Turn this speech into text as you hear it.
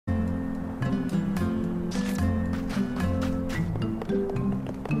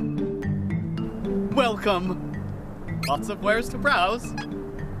Welcome. Lots of wares to browse.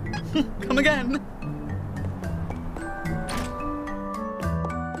 Come again.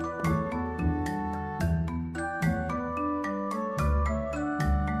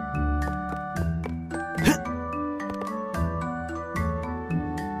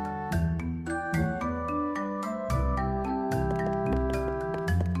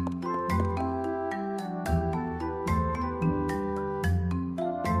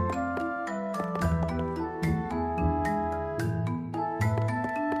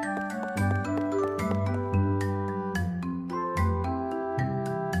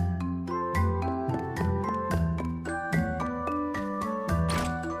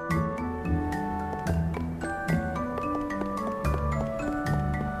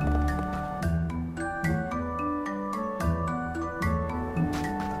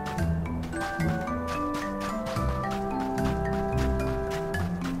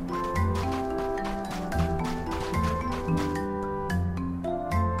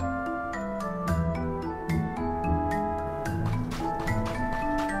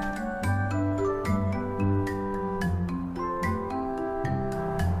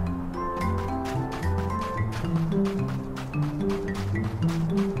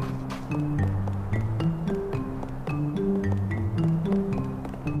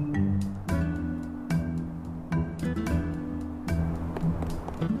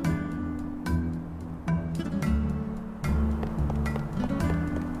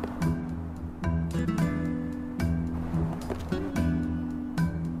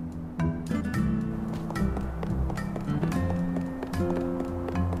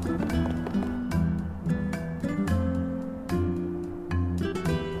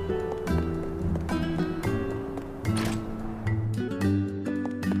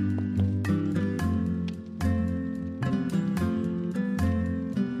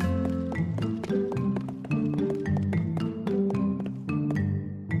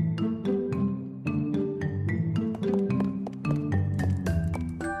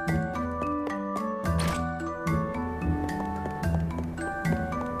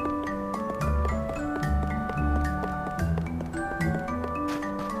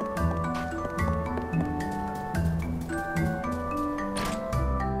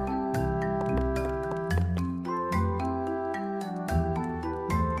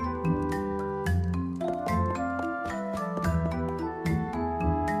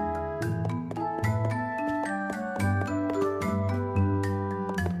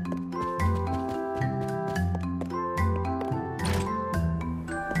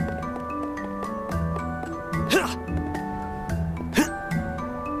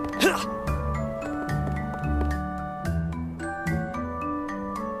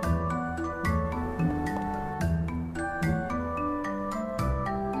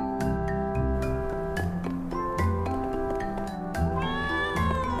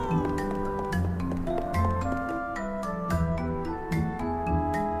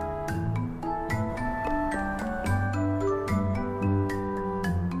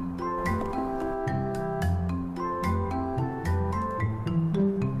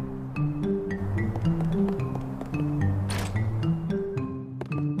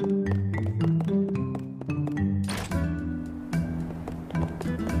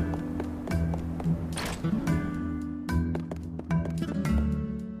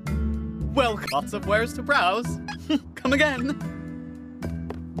 Welcome. Lots of wares to browse. Come again.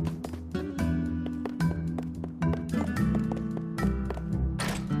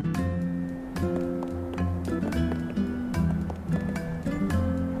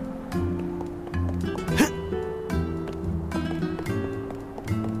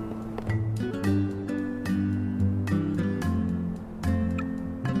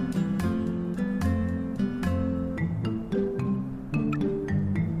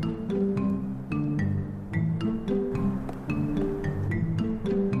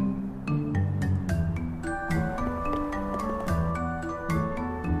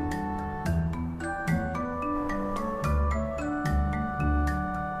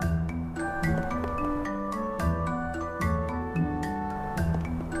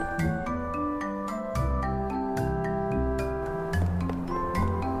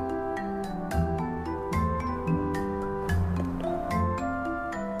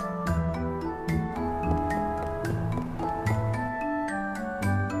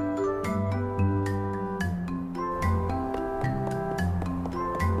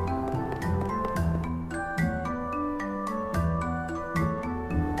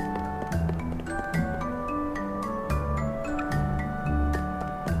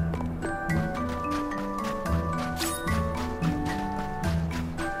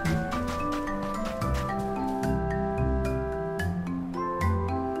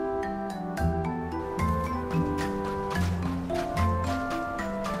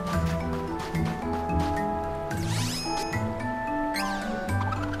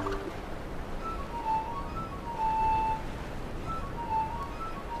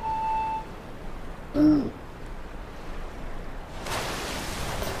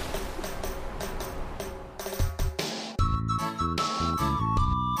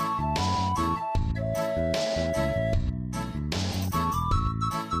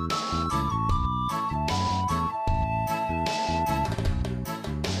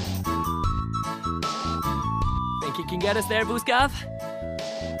 Think you can get us there, Vuskov?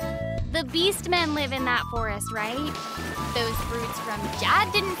 The Beastmen live in that forest, right? Those brutes from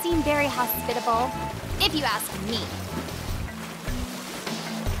Jad didn't seem very hospitable, if you ask me.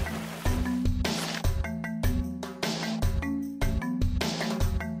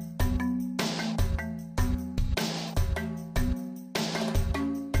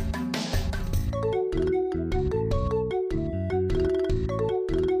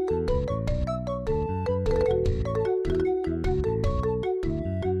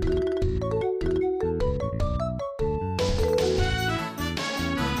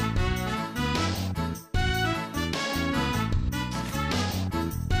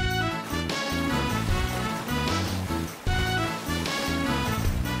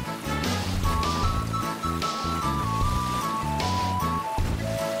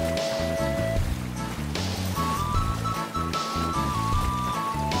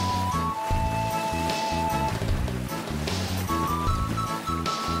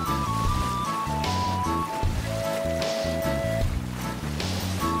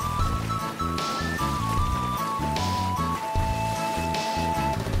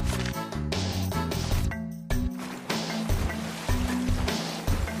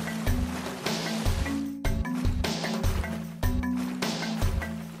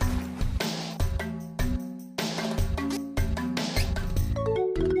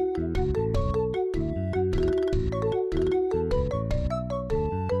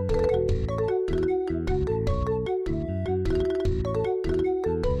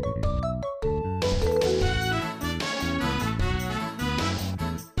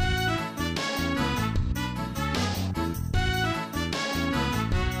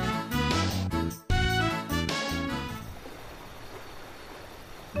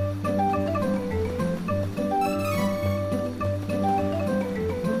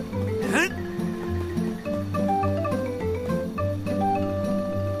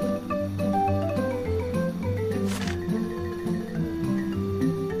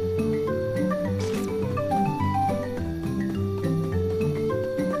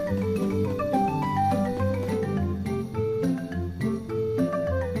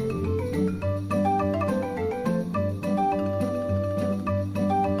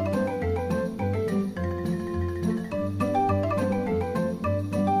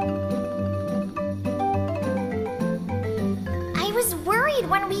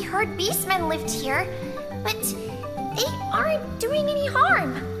 When we heard Beastmen lived here, but they aren't doing any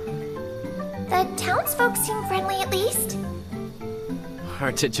harm. The townsfolk seem friendly, at least.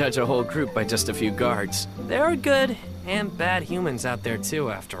 Hard to judge a whole group by just a few guards. There are good and bad humans out there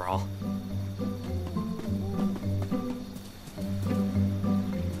too, after all.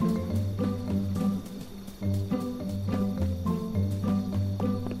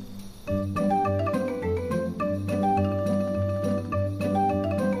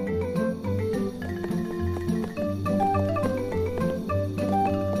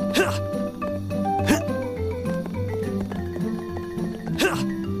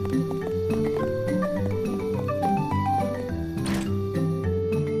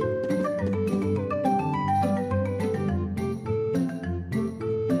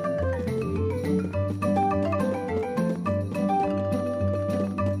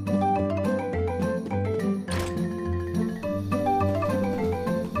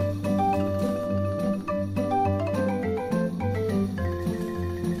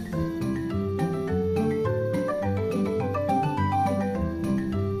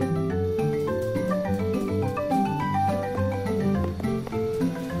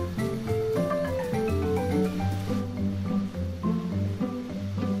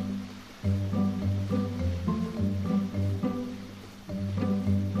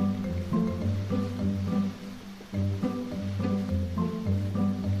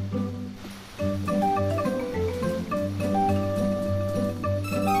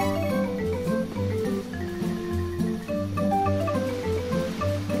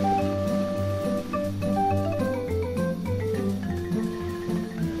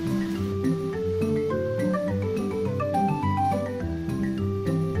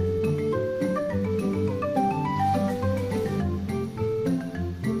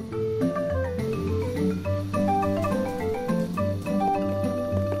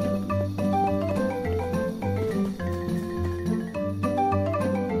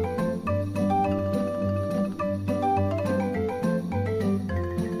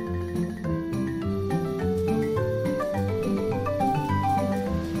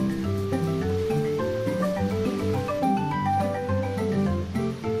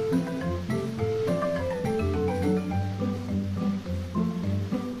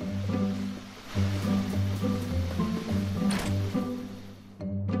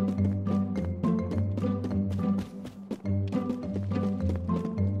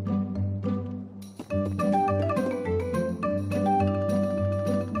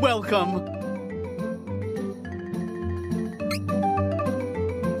 Welcome.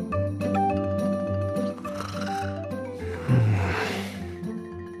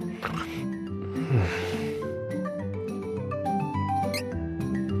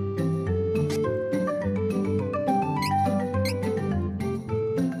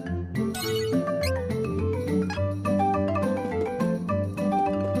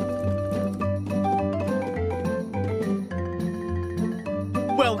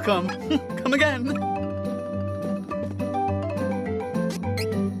 Welcome. Come again.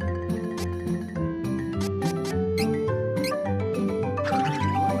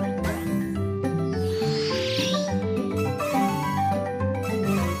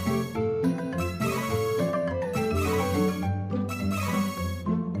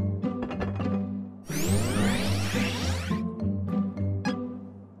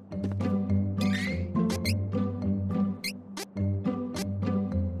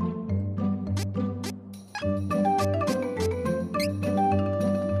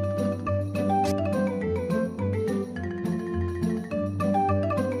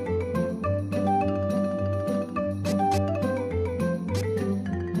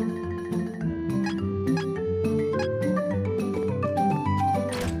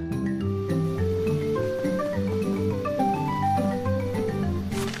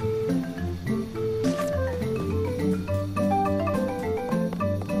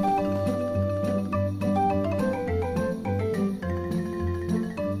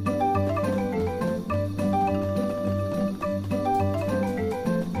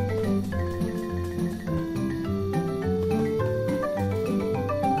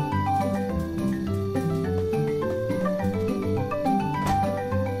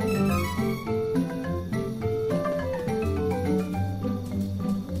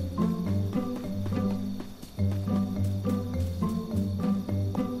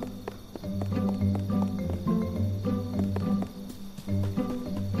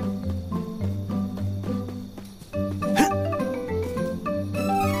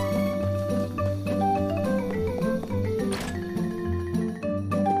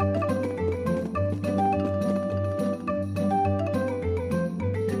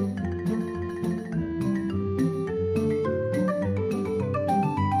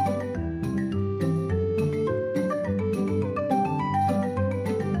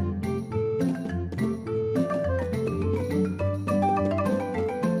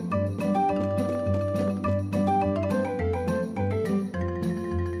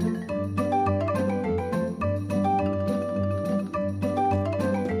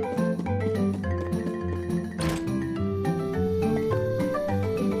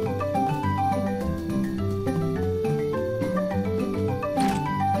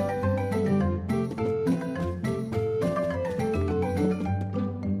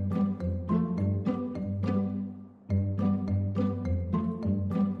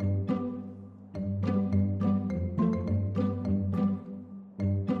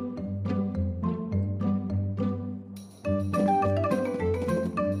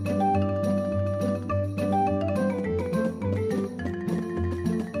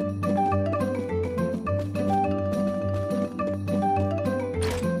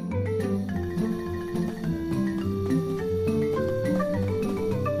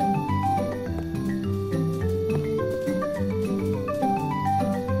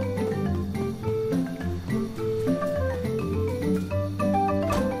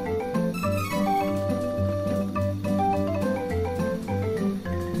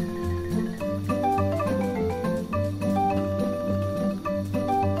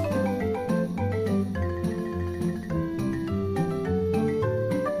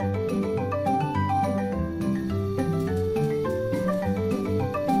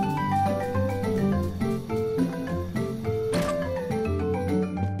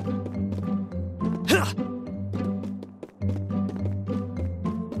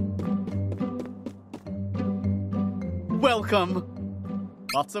 Welcome.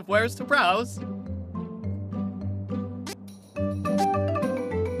 Lots of wares to browse.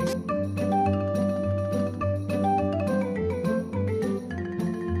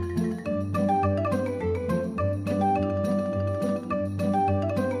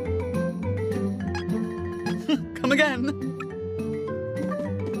 Come again.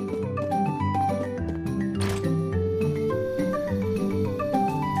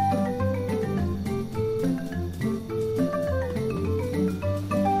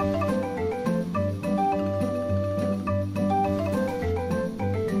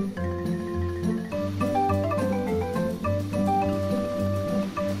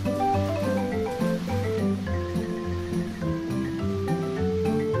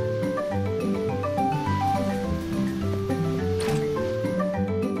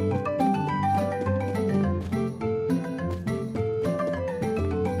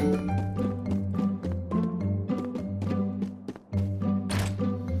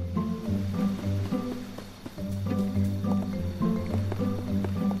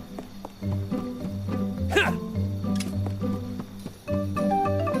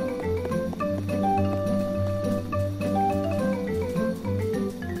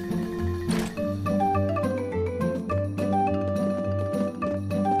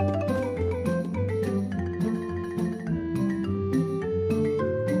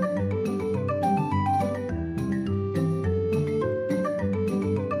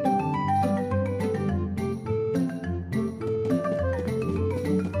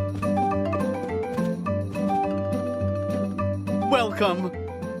 Welcome!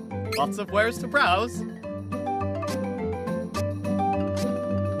 Lots of wares to browse.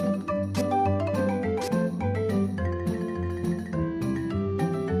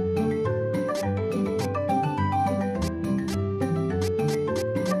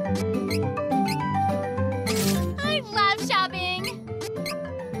 I love shopping!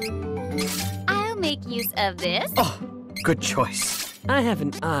 I'll make use of this. Oh, good choice. I have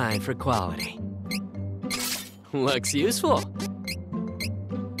an eye for quality. Looks useful.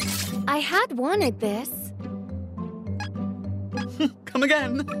 I had wanted this. Come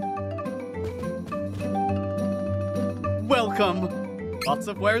again! Welcome! Lots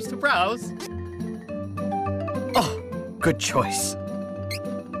of wares to browse. Oh, good choice.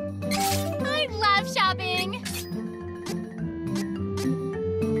 I love shopping!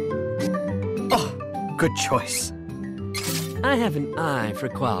 Oh, good choice. I have an eye for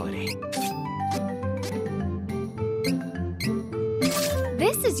quality.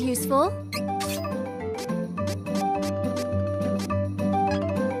 This is useful.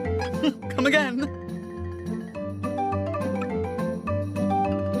 Come again!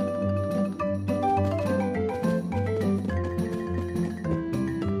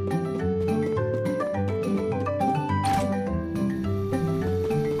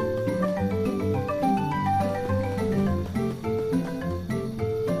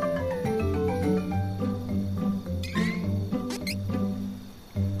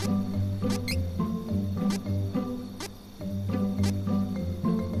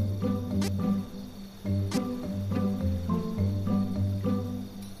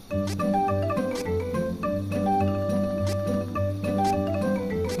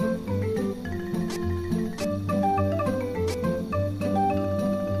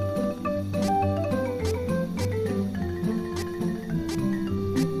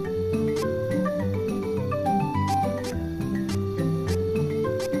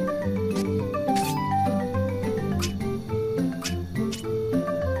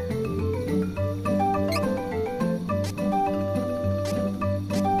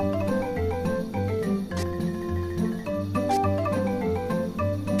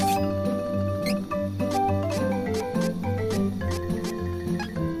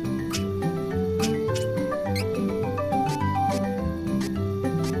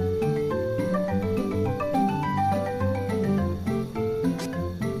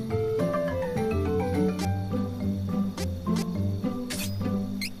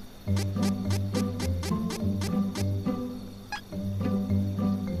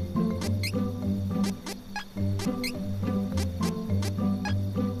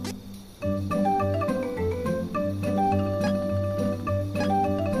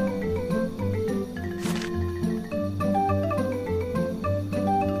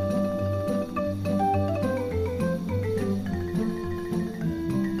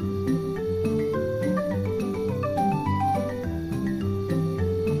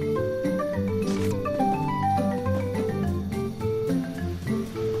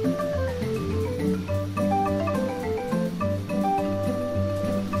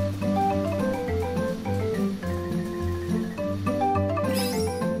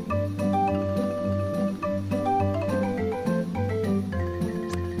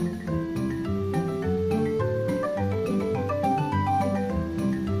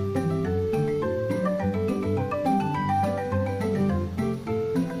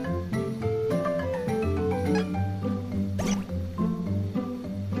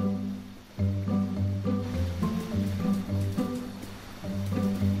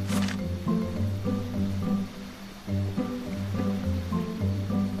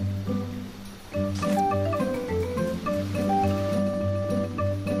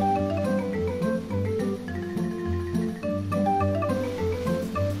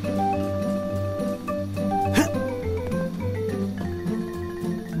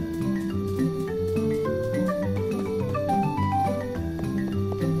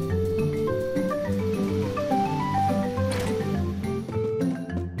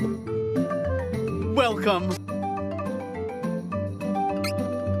 Welcome!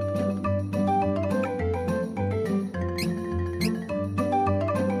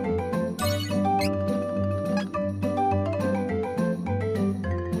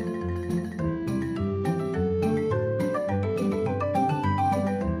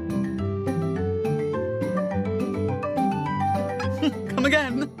 Come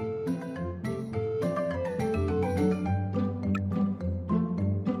again!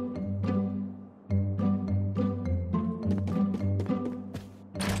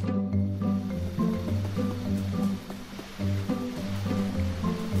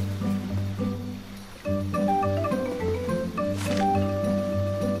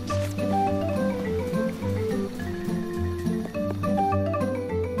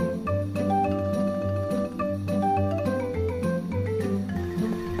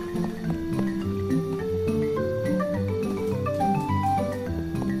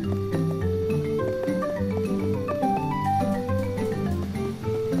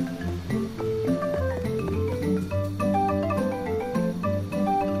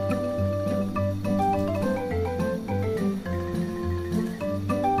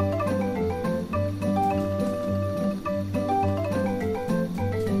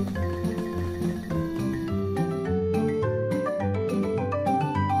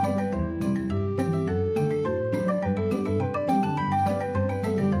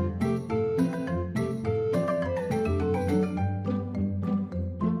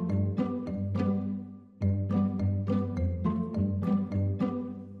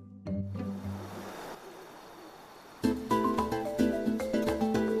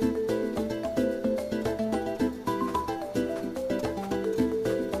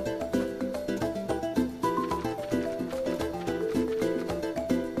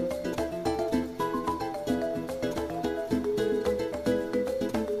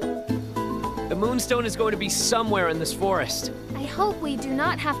 Moonstone is going to be somewhere in this forest. I hope we do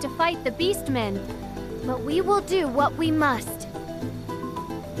not have to fight the Beastmen, but we will do what we must.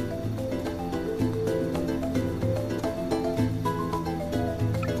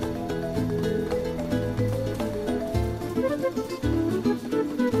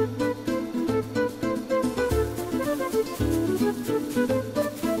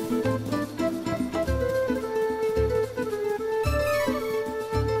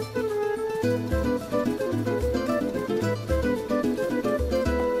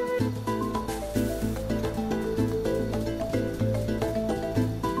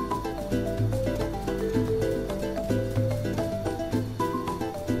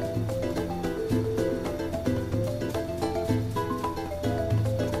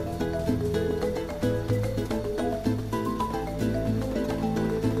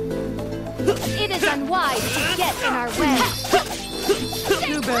 It is unwise to get in our way.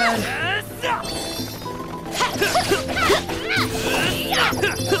 Too bad. Too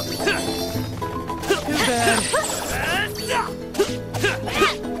bad.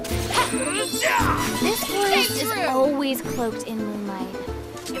 This forest is always cloaked in moonlight.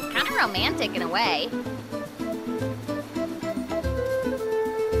 It's kind of romantic in a way.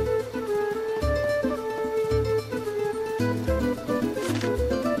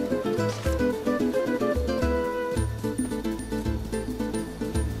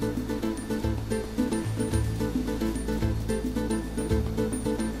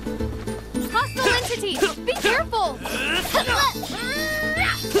 Hostile entities! Be careful!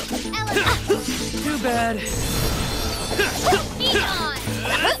 Too bad. Be gone!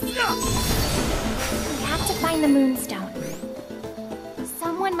 We have to find the Moonstone.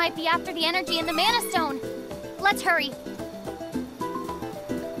 Someone might be after the energy in the Mana Stone. Let's hurry.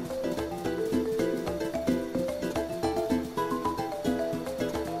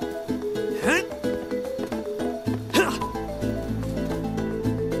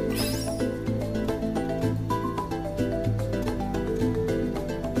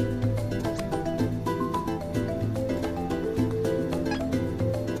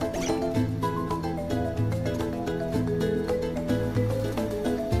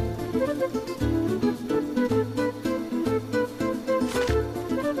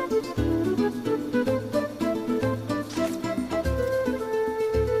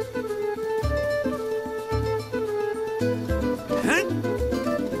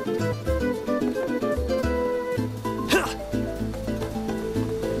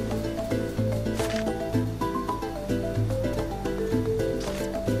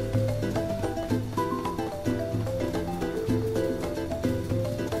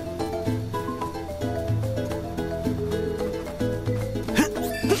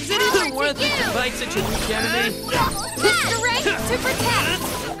 Is it even worth it to fight such a weak enemy? Strength to protect!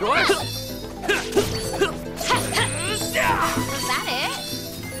 Of course. Was that it?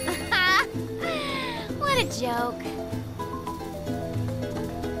 What a joke.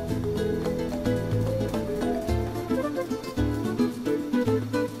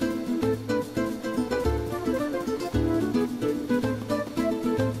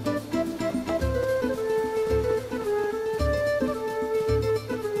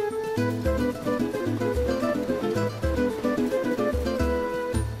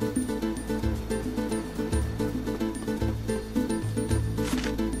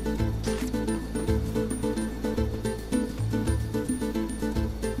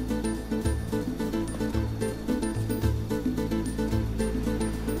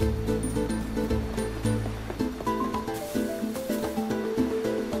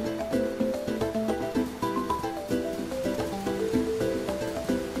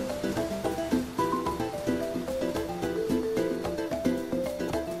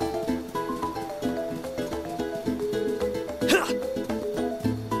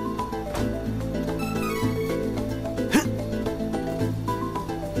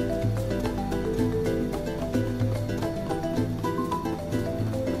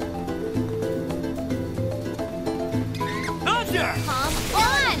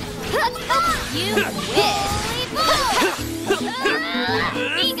 Come on! You win!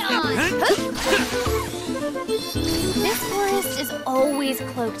 Be gone! This forest is always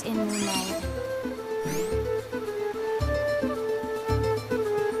cloaked in moonlight.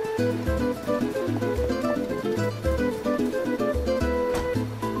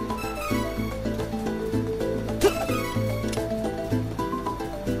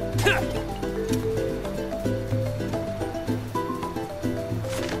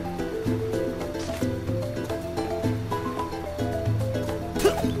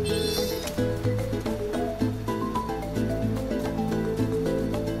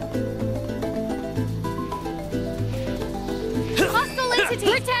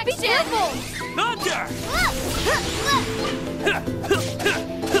 entity! Protection! Be careful! Thunder!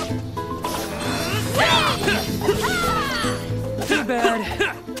 Too bad.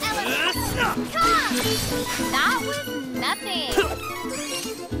 That was nothing.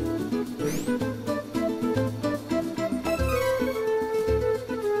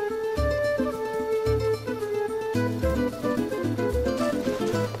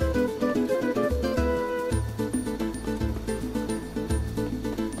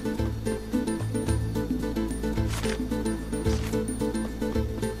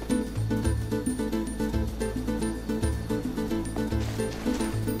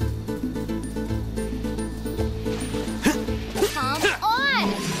 Come on!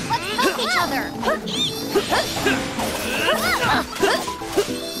 Let's help each other!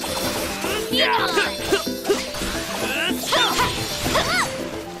 Be gone!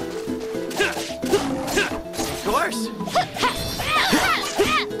 Of course.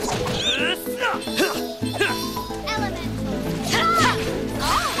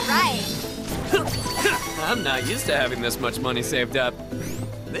 All right. I'm not used to having this much money saved up.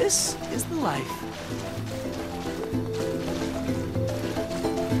 This is the life.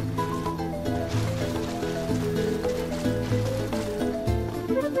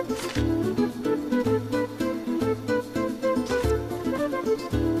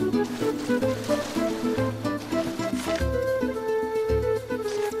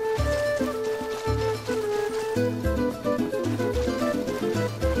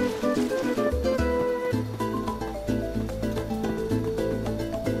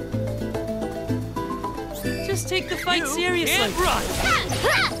 Just take the fight seriously. And run!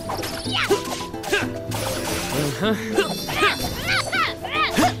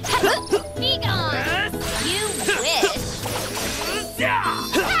 Be gone! You wish! That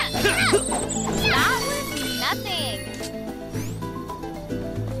was nothing!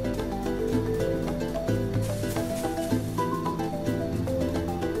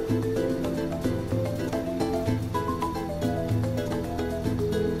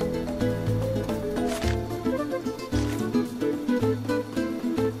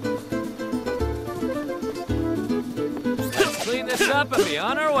 Let's clean this up and be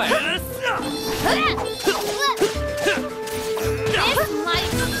on our way. This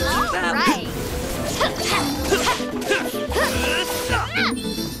might be all right.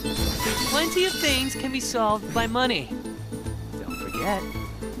 Plenty of things can be solved by money. Don't forget.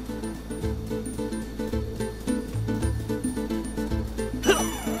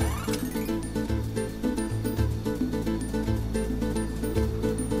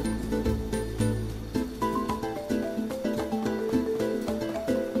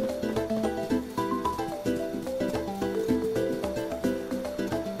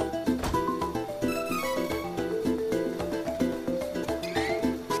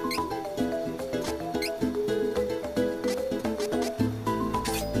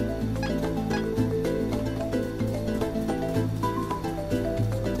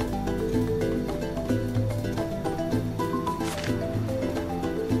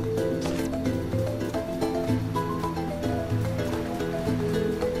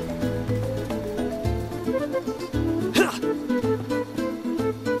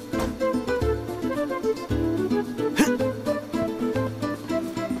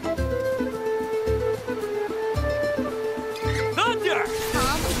 Thunder!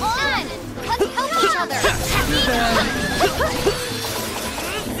 Come on! Let's help each other!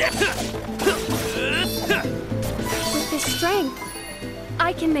 With this strength,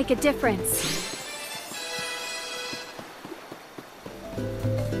 I can make a difference.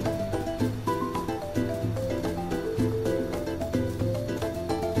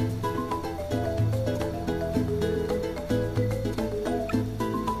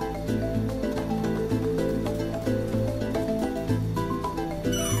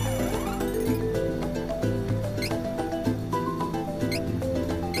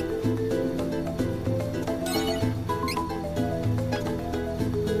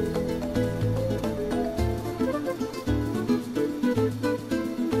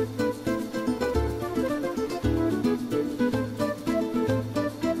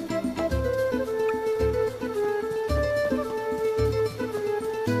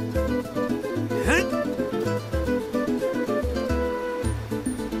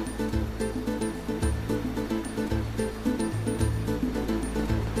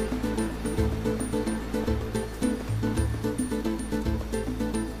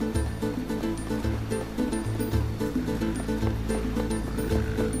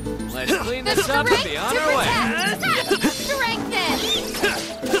 Let's clean this up and be on our way. Strengthen!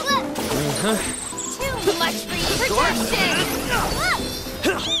 Too much for you. Protection!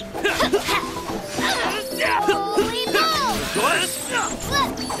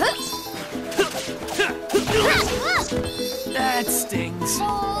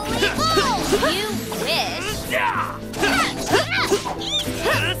 You wish.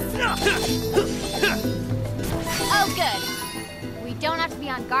 Oh, good. We don't have to be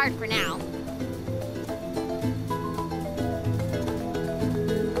on guard for now.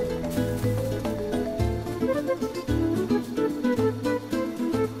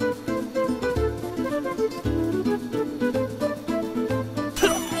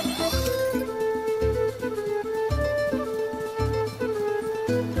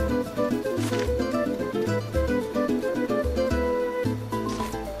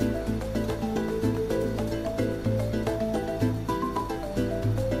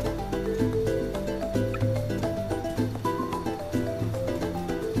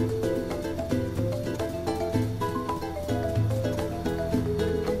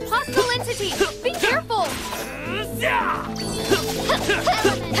 Be careful!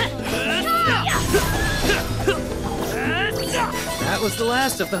 That was the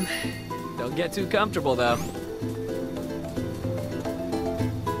last of them. Don't get too comfortable, though.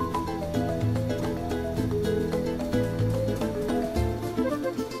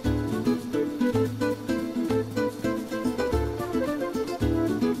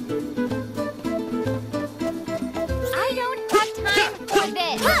 I don't have time for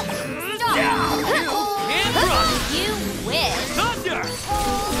this. Stop. You wish. Thunder!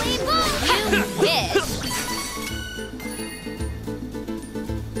 Holy moly. You wish.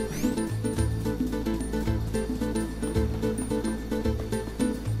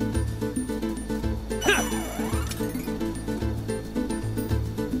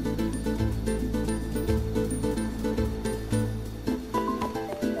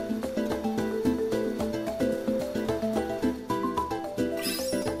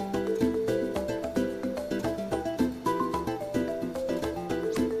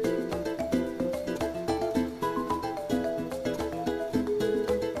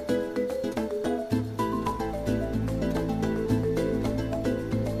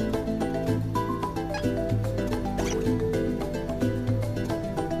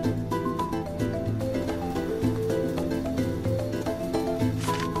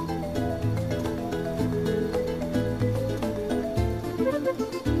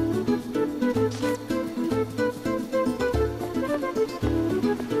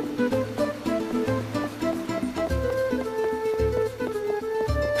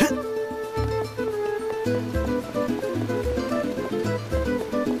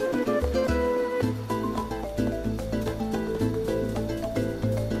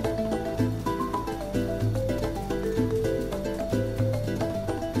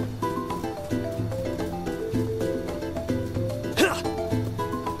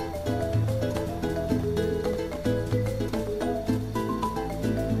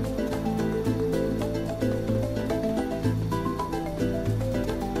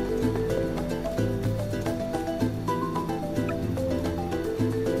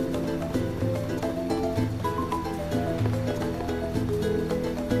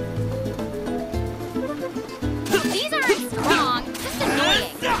 These aren't strong, just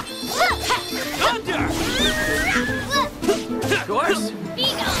annoying. Thunder! Of course. Be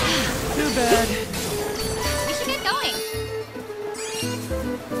gone. Too bad. We should get going.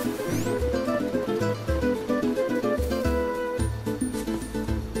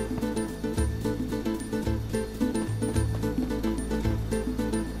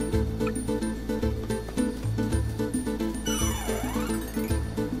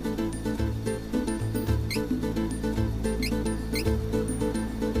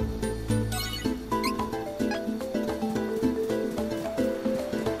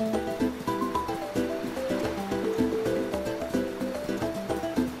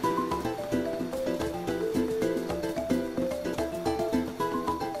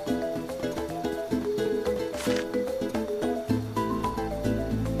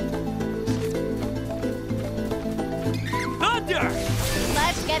 Thunder!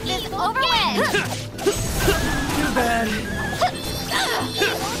 Let's get this over with. Too bad.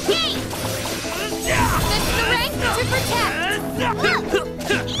 Okay. The strength to protect.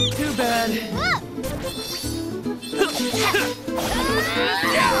 Too bad.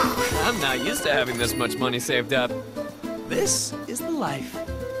 I'm not used to having this much money saved up. This is the life.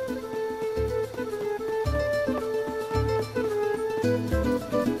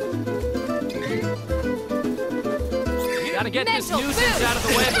 Gotta get this Mental nuisance boost. out of the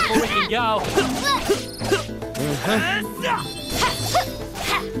way before we can go.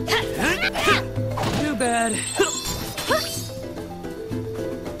 Too bad.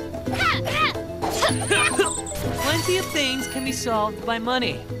 Plenty of things can be solved by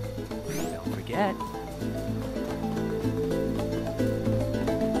money. Don't forget.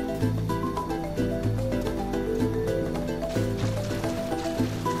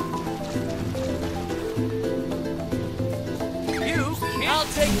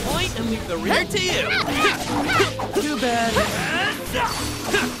 take point and leave the rear to you. Too bad.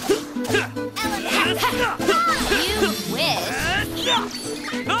 You wish.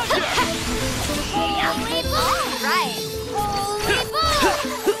 Holy bull! Right. Holy bull!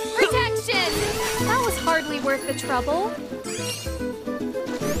 Protection! That was hardly worth the trouble.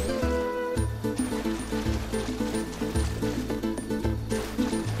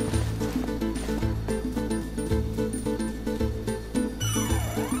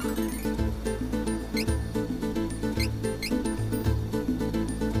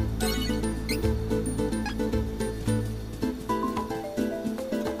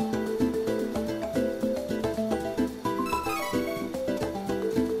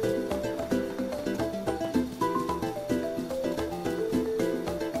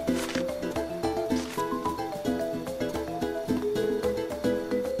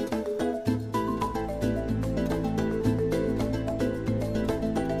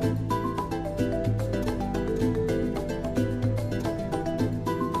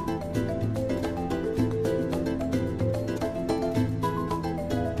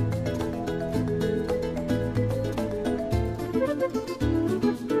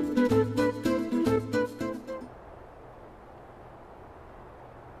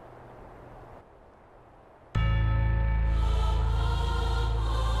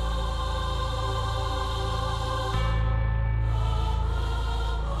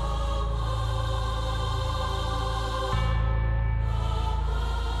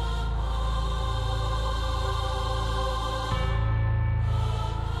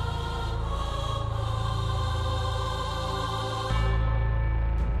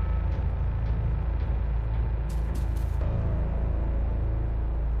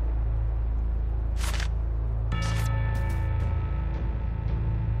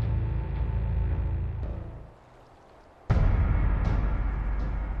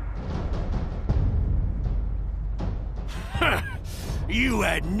 You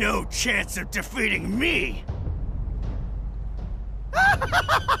had no chance of defeating me!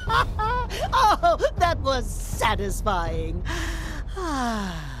 Oh, that was satisfying.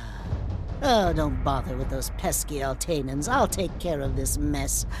 Oh, don't bother with those pesky Altanans. I'll take care of this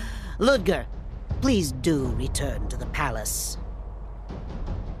mess. Ludger, please do return to the palace.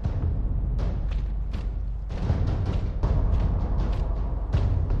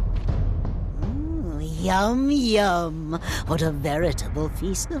 Yum, yum. What a veritable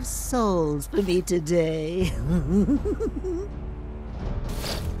feast of souls for me today.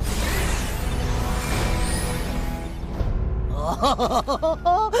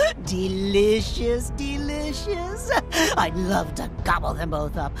 Oh, delicious, delicious. I'd love to gobble them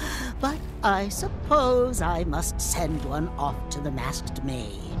both up, but I suppose I must send one off to the masked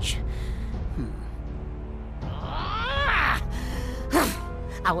mage.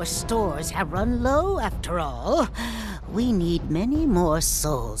 Our stores have run low, after all. We need many more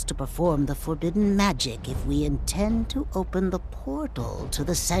souls to perform the forbidden magic if we intend to open the portal to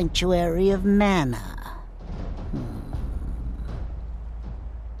the Sanctuary of Mana.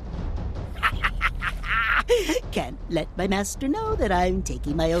 Can't let my master know that I'm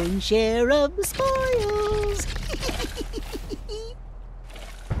taking my own share of the spoils.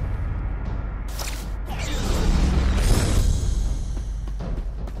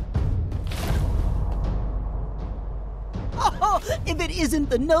 If it isn't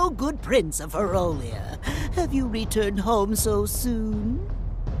the no-good Prince of Ferolia. Have you returned home so soon?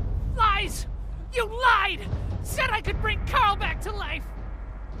 Lies! You lied! Said I could bring Carl back to life!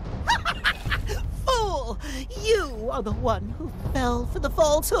 Fool! You are the one who fell for the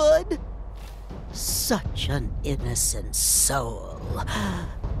falsehood. Such an innocent soul.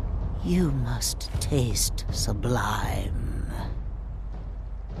 You must taste sublime.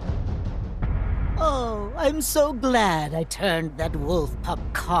 Oh, I'm so glad I turned that wolf pup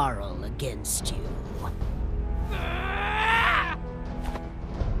Carl against you.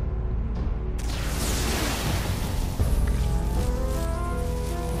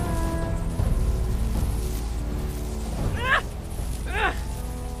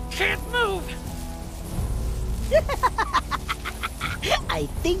 Can't move! I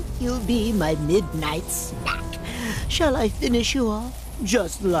think you'll be my midnight snack. Shall I finish you off?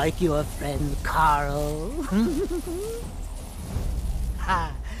 Just like your friend Carl.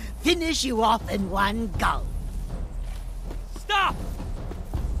 Finish you off in one gulp. Stop!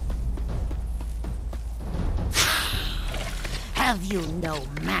 Have you no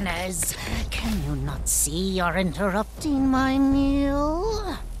manners? Can you not see you're interrupting my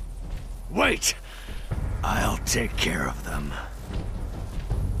meal? Wait! I'll take care of them.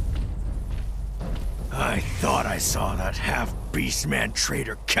 I thought I saw that Beastman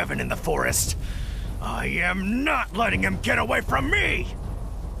traitor Kevin in the forest. I am not letting him get away from me!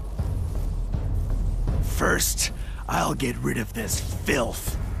 First, I'll get rid of this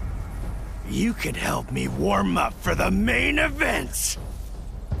filth. You can help me warm up for the main event!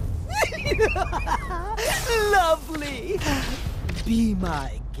 Lovely! Be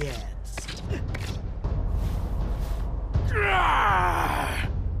my guest. Ah!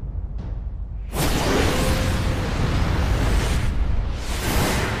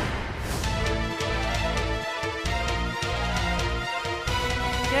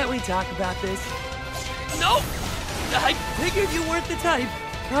 Can't we talk about this? Nope! I figured you weren't the type.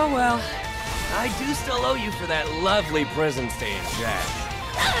 Oh well. I do still owe you for that lovely prison stay in Jack.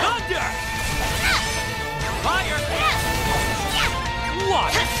 Thunder! Fire!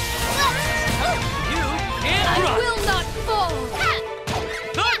 Water! You can't run! I will not fall!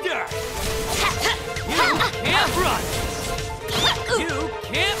 Thunder! You can't run! You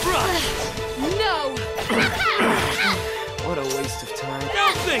can't run! No! What a waste of time.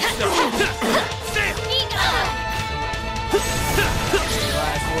 Don't think so! Any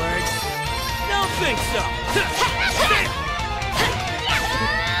last words? Don't think so!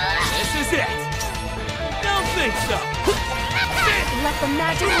 This is it! Don't think so! Let the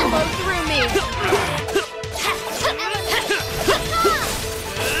magic flow through me!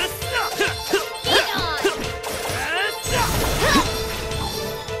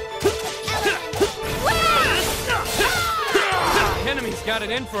 Enemy's got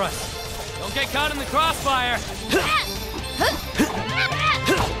it in for us. Don't get caught in the crossfire.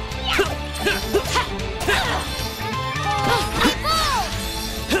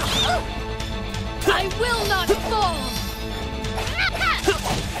 I will not fall!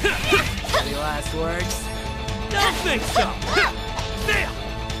 Any last words? Don't think so.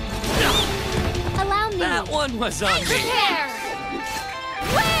 Allow me! That one was on me. Prepare!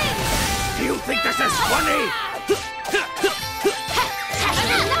 Win! Do you think this is funny? I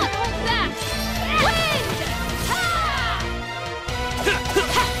will not hold back! Win!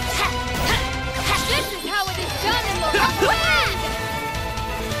 This is how it is done in the win!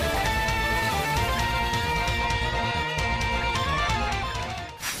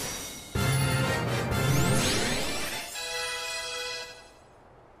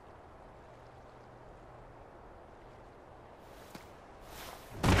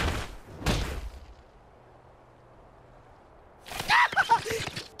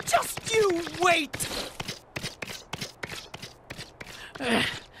 Just you wait!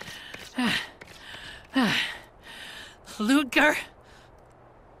 Ludger?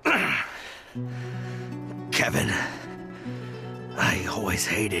 Kevin, I always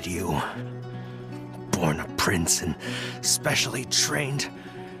hated you. Born a prince and specially trained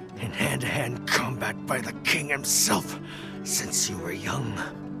in hand-to-hand combat by the king himself since you were young.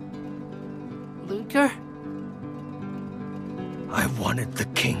 Ludger? I wanted the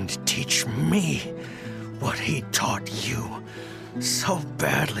king to teach me what he taught you so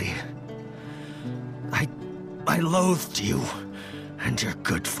badly. I loathed you and your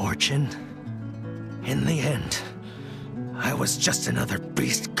good fortune. In the end, I was just another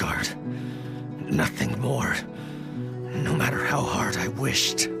beast guard. Nothing more. No matter how hard I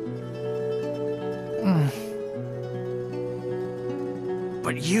wished.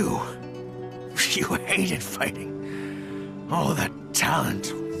 But you hated fighting. All that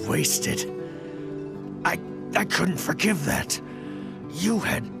talent wasted. I couldn't forgive that. You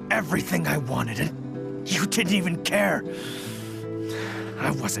had everything I wanted, and you didn't even care. I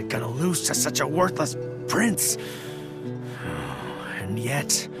wasn't gonna lose to such a worthless prince. And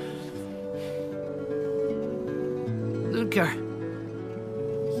yet... Ludger,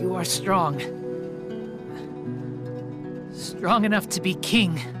 you are strong. Strong enough to be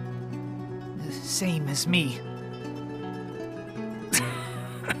king. Same as me.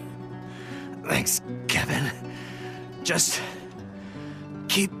 Thanks, Kevin. Just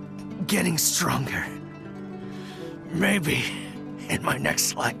keep getting stronger. Maybe in my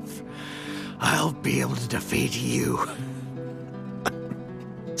next life, I'll be able to defeat you.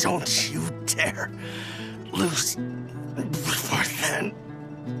 Don't you dare lose before then.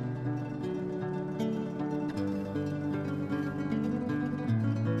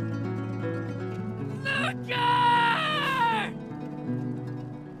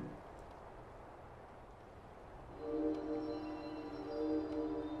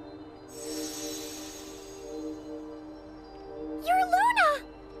 You're Luna!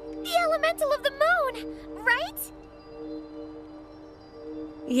 The elemental of the moon, right?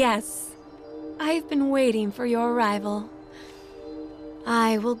 Yes. I've been waiting for your arrival.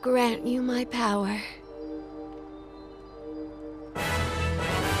 I will grant you my power.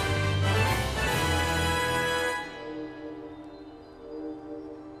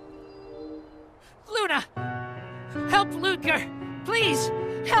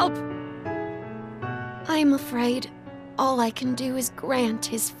 Help! I'm afraid all I can do is grant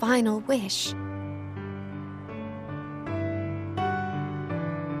his final wish.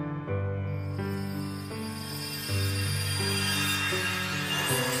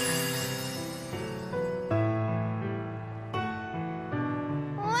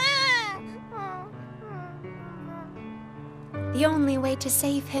 The only way to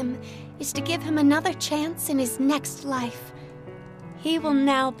save him is to give him another chance in his next life. He will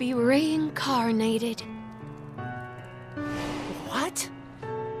now be reincarnated. What?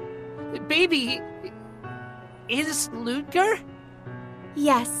 Baby is Ludger?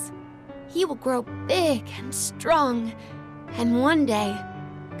 Yes, he will grow big and strong, and one day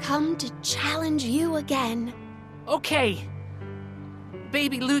come to challenge you again. Okay.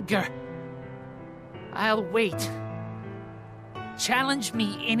 Baby Ludger. I'll wait. Challenge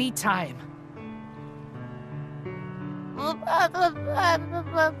me anytime.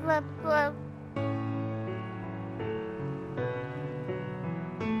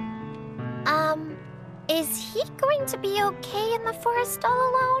 Is he going to be okay in the forest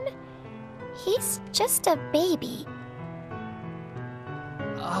all alone? He's just a baby.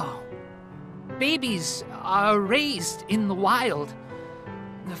 Oh. Babies are raised in the wild.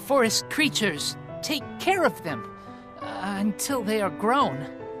 The forest creatures take care of them until they are grown.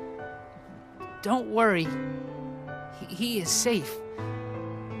 Don't worry. He is safe.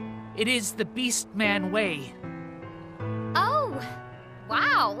 It is the Beastman way. Oh,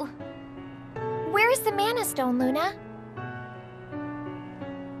 wow. Where's the Mana Stone, Luna?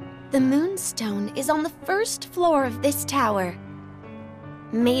 The Moonstone is on the first floor of this tower.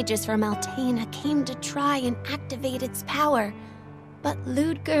 Mages from Altena came to try and activate its power, but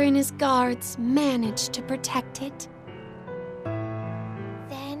Ludger and his guards managed to protect it.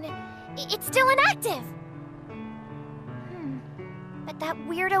 Then it's still inactive. But that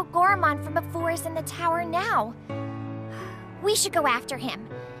weirdo Gormon from before is in the tower now. We should go after him,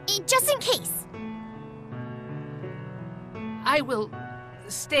 just in case. I will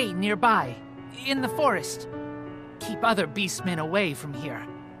stay nearby, in the forest. Keep other beastmen away from here.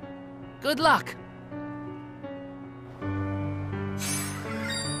 Good luck.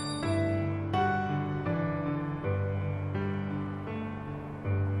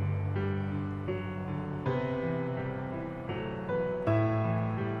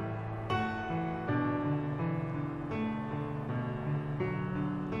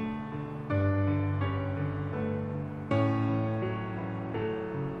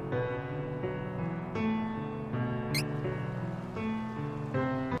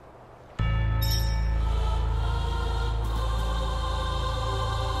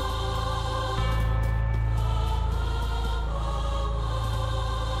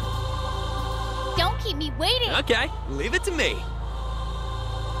 Don't keep me waiting. Okay, leave it to me.